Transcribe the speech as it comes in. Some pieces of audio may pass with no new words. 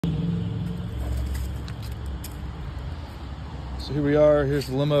So here we are. Here's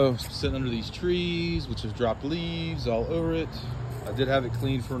the limo sitting under these trees, which have dropped leaves all over it. I did have it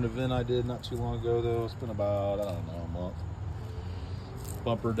cleaned for an event I did not too long ago, though. It's been about, I don't know, a month.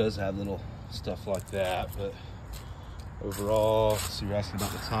 Bumper does have little stuff like that, but overall, so you're asking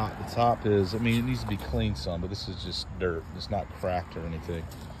about the top. The top is, I mean, it needs to be cleaned some, but this is just dirt. It's not cracked or anything.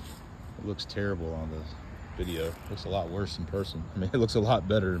 It looks terrible on the video. It looks a lot worse in person. I mean, it looks a lot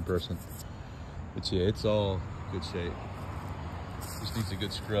better in person. But yeah, it's all good shape. Just needs a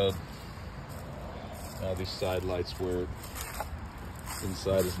good scrub. These side lights work.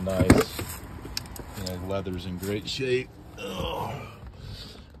 Inside is nice. You know, leather's in great shape. All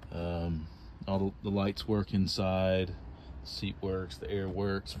the lights work inside. The seat works, the air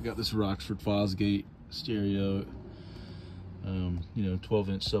works. We've got this Rockford Fosgate stereo. You know,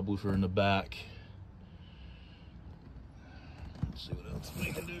 12-inch subwoofer in the back. Let's see what else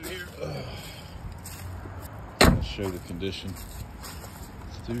we can do here. I'll show the condition.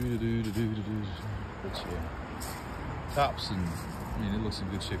 But yeah, tops, and I mean, it looks in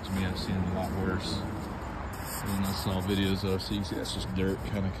good shape to me. I've seen it a lot worse than I saw videos of. So you can see that's just dirt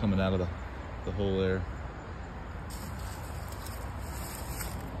kind of coming out of the hole there.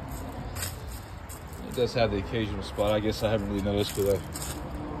 It does have the occasional spot. I guess I haven't really noticed, but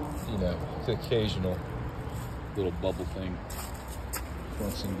you know, the occasional little bubble thing.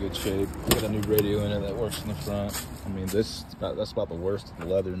 Front's in good shape. Got a new radio in it that works in the front. I mean, that's about the worst of the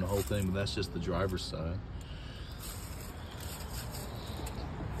leather in the whole thing, but that's just the driver's side.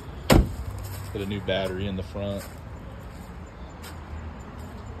 Got a new battery in the front.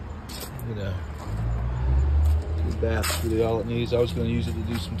 You know, the bath's really all it needs. I was going to use it to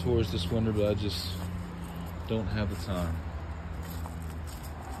do some tours this winter, but I just don't have the time.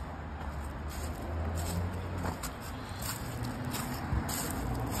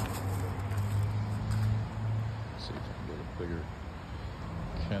 See if I can get a bigger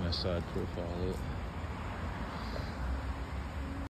kind of side profile of it.